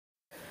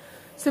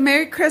So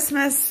Merry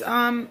Christmas.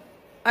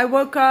 I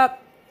woke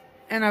up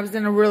and I was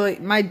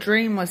in my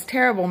dream was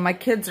terrible. My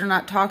kids are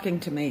not talking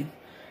to me.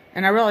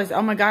 And I realized,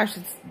 oh my gosh,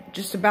 it's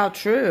just about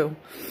true.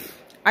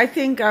 I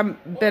think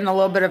I've been a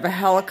little bit of a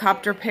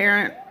helicopter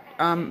parent,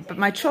 but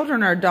my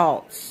children are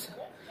adults.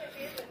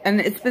 And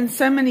it's been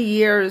so many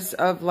years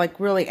of like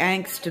really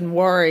angst and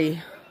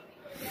worry,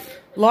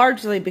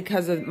 largely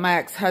because of my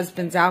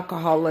ex-husband's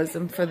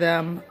alcoholism for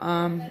them.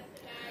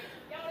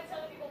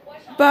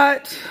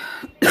 But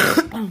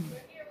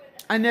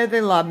I know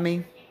they love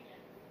me.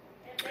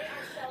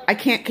 I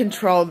can't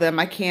control them.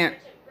 I can't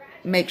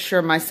make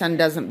sure my son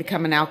doesn't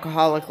become an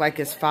alcoholic like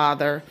his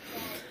father.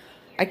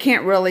 I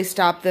can't really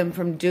stop them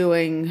from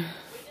doing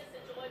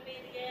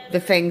the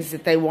things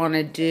that they want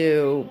to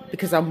do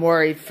because I'm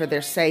worried for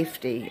their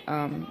safety.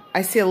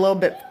 I see a little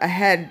bit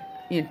ahead,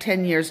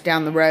 10 years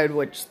down the road,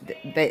 which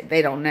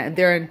they don't know.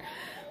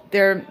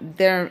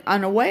 They're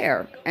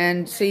unaware.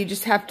 And so you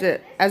just have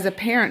to, as a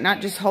parent, not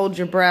just hold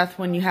your breath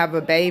when you have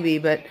a baby,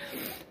 but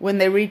when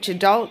they reach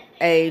adult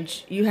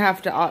age, you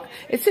have to,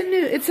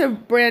 it's a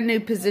brand new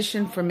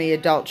position for me,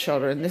 adult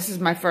children. This is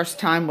my first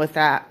time with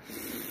that.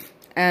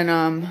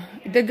 And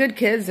they're good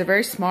kids. They're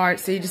very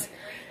smart. So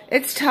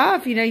it's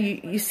tough.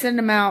 You send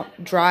them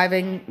out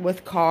driving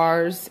with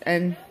cars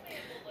and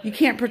you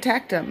can't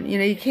protect them.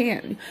 You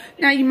can't.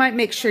 Now, you might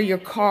make sure your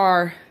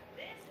car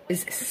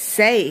is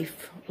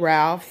safe,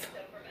 Ralph.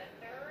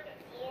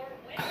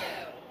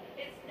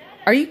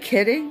 Are you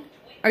kidding?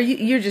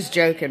 You're just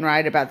joking,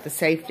 right, about the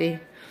safety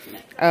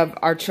of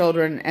our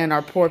children and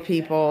our poor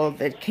people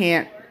that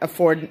can't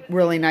afford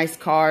really nice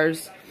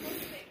cars?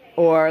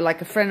 Or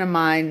like a friend of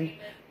mine,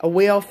 a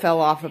wheel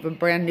fell off of a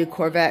brand new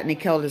Corvette and he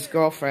killed his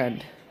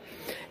girlfriend.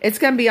 It's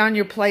going to be on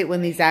your plate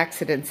when these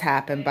accidents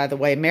happen, by the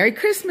way. Merry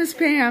Christmas,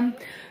 Pam.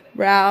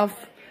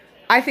 Ralph,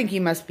 I think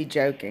you must be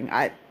joking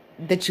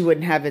that you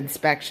wouldn't have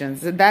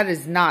inspections. That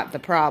is not the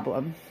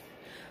problem.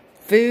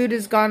 Food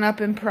has gone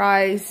up in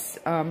price.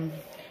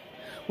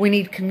 We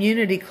need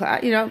community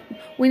class.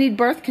 We need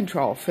birth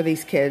control for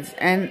these kids.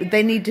 And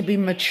they need to be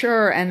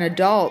mature and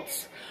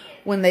adults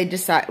when they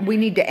decide. We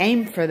need to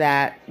aim for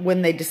that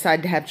when they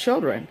decide to have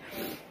children.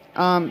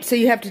 So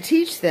you have to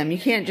teach them. You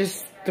can't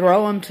just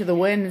throw them to the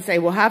wind and say,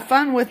 well, have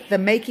fun with the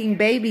making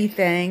baby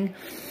thing.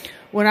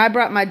 When I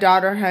brought my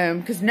daughter home,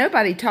 because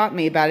nobody taught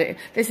me about it,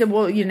 they said,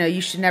 well,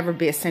 you should never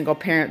be a single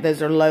parent.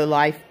 Those are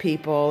low-life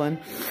people. And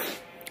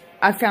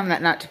I found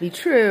that not to be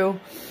true,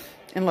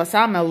 unless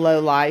I'm a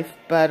low-life.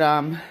 But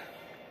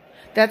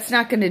that's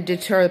not going to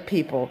deter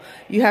people.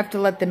 You have to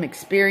let them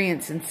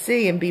experience and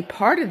see and be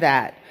part of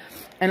that.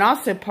 And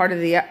also part of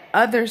the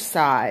other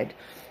side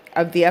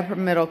of the upper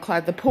middle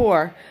class, the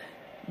poor.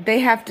 They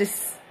have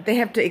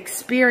to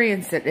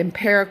experience it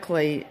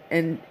empirically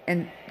and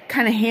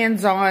kind of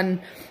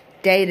hands-on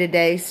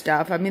day-to-day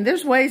stuff. I mean,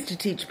 there's ways to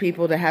teach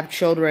people to have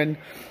children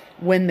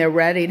when they're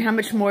ready, and how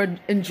much more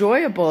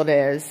enjoyable it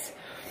is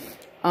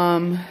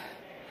to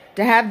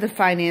have the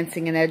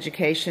financing and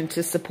education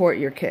to support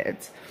your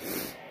kids.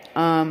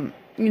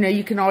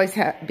 You can always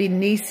be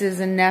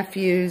nieces and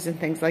nephews and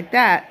things like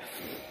that.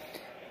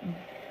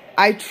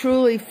 I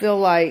truly feel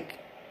like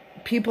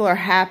people are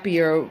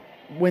happier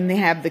when they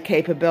have the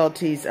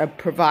capabilities of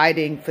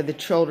providing for the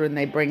children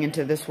they bring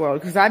into this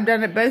world. Because I've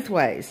done it both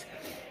ways.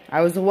 I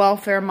was a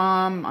welfare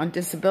mom on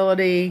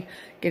disability,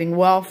 getting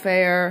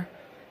welfare.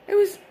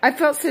 I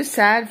felt so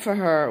sad for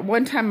her.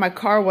 One time my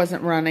car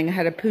wasn't running. I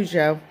had a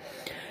Peugeot.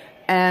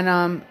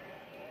 And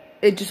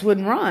it just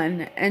wouldn't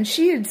run. And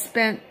she had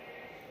spent,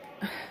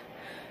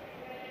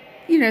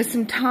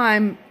 some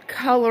time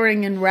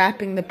coloring and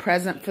wrapping the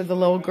present for the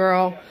little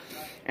girl.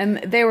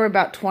 And they were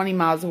about 20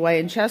 miles away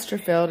in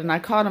Chesterfield. And I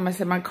called him. I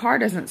said, my car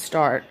doesn't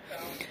start.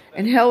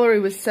 And Hillary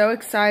was so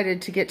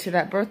excited to get to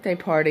that birthday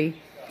party.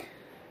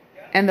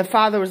 And the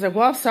father was like,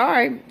 well,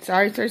 sorry.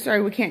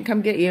 We can't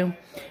come get you.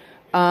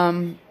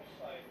 And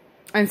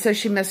so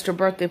she missed her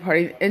birthday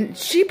party. And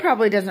she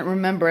probably doesn't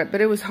remember it, but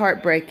it was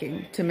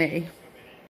heartbreaking to me.